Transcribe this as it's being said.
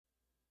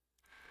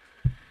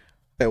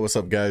Hey, what's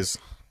up, guys?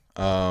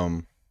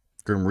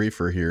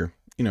 Grimreaferr here.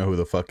 You know who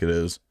the fuck it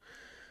is.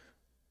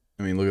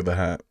 I mean, look at the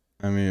hat.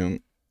 I mean,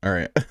 all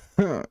right.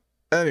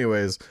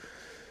 Anyways,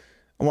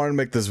 I wanted to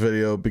make this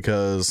video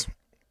because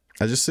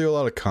I just see a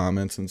lot of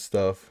comments and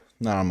stuff.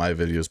 Not on my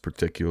videos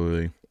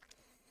particularly,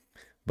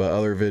 but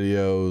other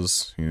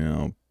videos, you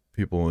know,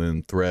 people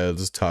in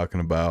threads talking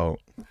about,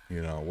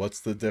 you know, what's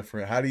the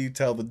difference? How do you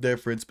tell the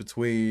difference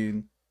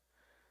between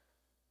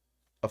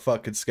a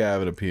fucking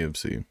scav and a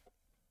PMC?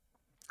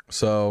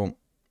 So,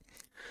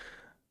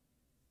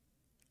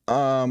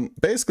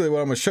 basically what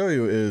I'm gonna show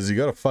you is you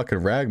got a fucking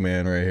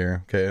ragman right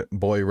here. Okay,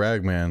 boy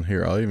ragman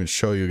here. I'll even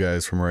show you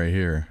guys from right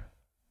here.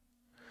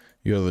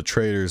 You go to the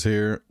traders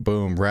here.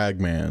 Boom,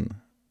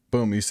 ragman.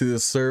 Boom. You see the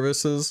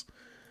services?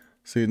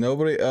 See,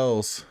 nobody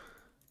else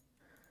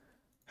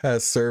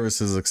has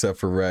services except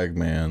for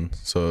ragman,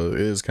 so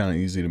it is kind of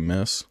easy to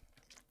miss.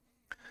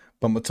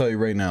 But I'm gonna tell you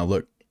right now.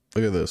 Look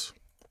at this.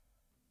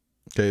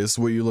 Okay, this is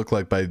what you look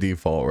like by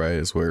default, right?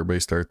 It's where everybody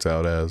starts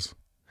out as.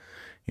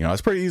 You know,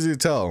 it's pretty easy to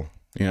tell.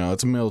 You know,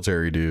 it's a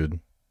military dude.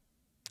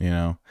 You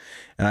know,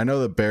 and I know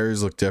that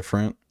bears look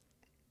different,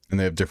 and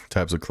they have different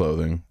types of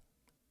clothing,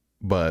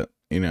 but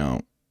you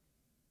know,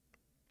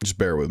 just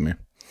bear with me.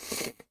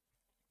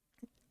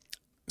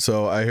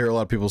 So I hear a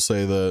lot of people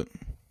say that,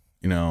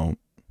 you know,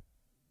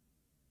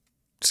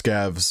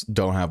 scavs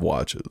don't have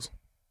watches,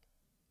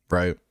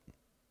 right?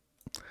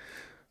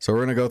 So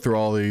we're gonna go through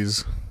all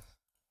these.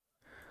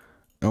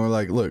 And we're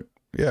like, look,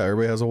 yeah,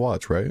 everybody has a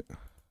watch, right?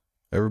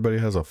 Everybody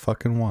has a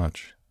fucking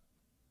watch.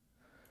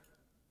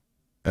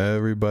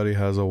 Everybody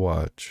has a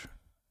watch.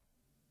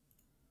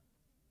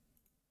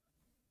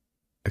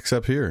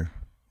 Except here.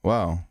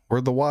 Wow,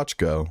 where'd the watch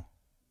go?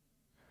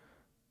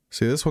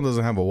 See, this one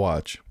doesn't have a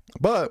watch.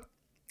 But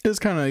it's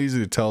kind of easy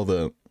to tell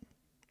that,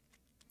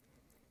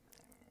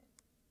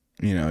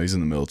 you know, he's in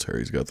the military.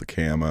 He's got the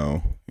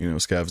camo. You know,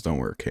 scavs don't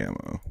wear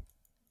camo.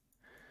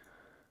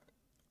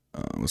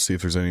 Let's see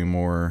if there's any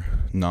more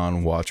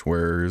non-watch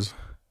wearers.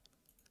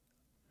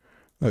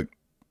 Look.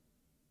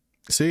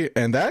 See,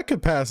 and that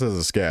could pass as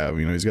a scav.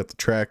 You know, he's got the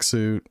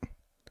tracksuit.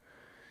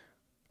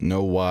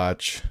 No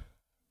watch.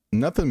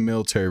 Nothing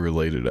military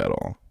related at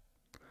all.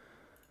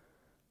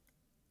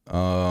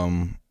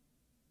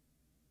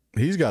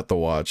 He's got the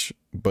watch,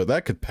 but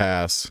that could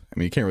pass. I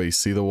mean, you can't really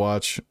see the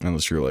watch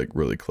unless you're like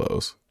really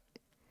close.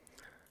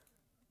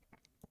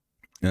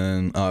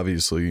 And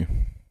obviously,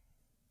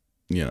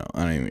 you know,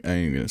 I ain't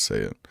even gonna say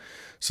it.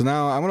 So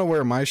now I'm gonna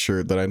wear my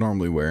shirt that I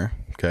normally wear,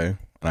 okay?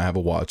 And I have a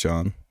watch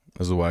on.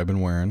 This is what I've been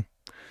wearing.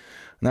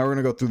 Now we're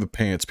gonna go through the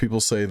pants. People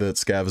say that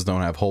scavs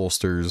don't have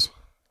holsters.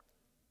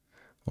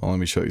 Well, let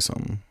me show you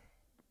something.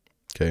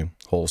 Okay,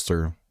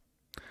 holster.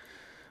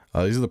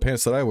 These are the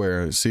pants that I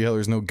wear. See how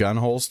there's no gun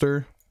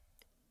holster?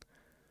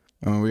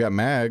 I mean, we got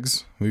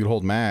mags. We could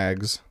hold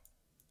mags.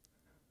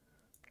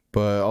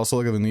 But also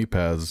look at the knee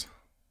pads.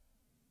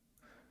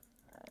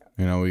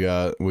 You know, we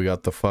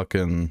got the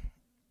fucking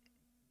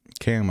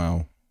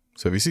camo.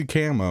 So if you see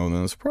camo,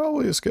 then it's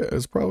probably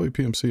it's probably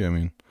PMC. I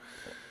mean,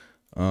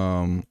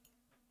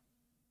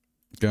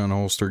 gun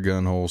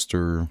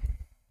holster.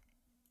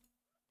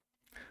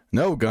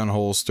 No gun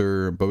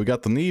holster, but we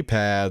got the knee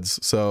pads.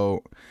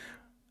 So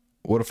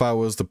what if I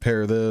was to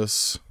pair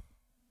this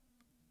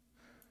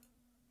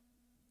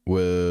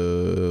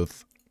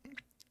with,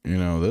 you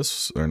know,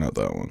 this, or not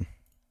that one?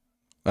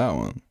 That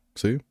one.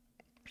 See?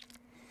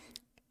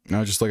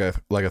 Now just like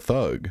a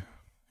thug,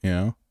 you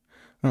know?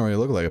 I don't really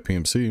look like a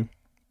PMC.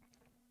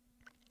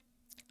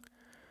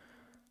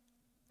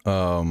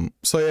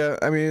 So yeah,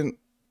 I mean,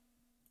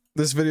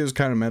 this video is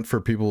kind of meant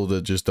for people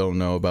that just don't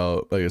know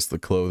about, I guess, the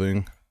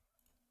clothing.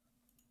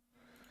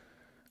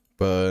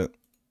 But,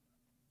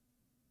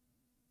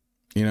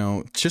 you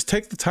know, just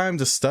take the time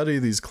to study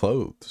these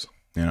clothes.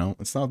 You know,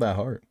 it's not that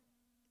hard.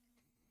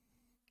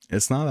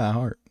 It's not that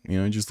hard.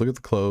 You know, just look at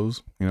the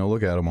clothes, you know,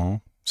 look at them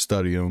all,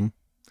 study them.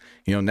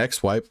 You know, next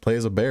swipe, play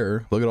as a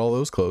bear. Look at all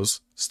those clothes.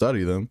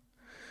 Study them.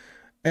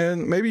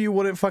 And maybe you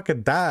wouldn't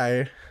fucking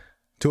die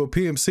to a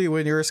PMC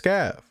when you're a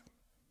scav.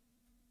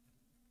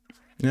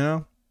 You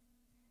know?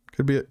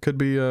 Could be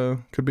a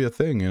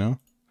thing, you know?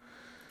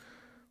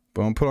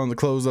 But I'm gonna put on the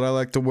clothes that I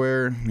like to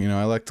wear. You know,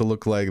 I like to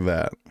look like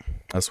that.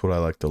 That's what I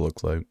like to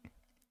look like.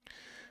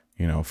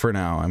 You know, for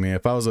now. I mean,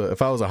 if I was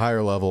a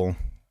higher level,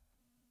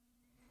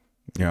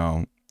 you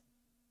know,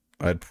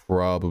 I'd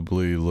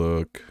probably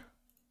look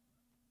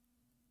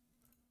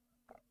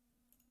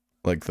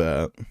like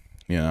that,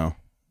 you know,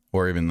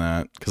 or even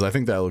that, because I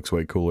think that looks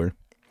way cooler.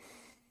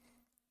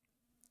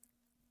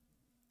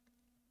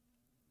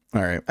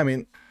 All right, I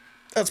mean,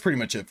 that's pretty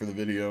much it for the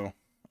video.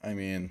 I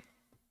mean,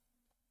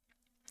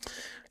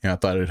 yeah, I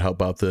thought it'd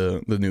help out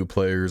the new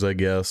players, I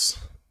guess.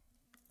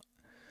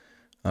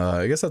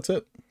 I guess that's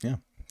it. Yeah,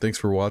 thanks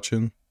for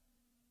watching.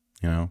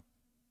 You know,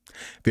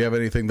 if you have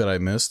anything that I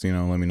missed, you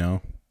know, let me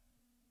know.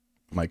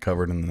 Might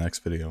cover it in the next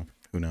video.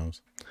 Who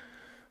knows?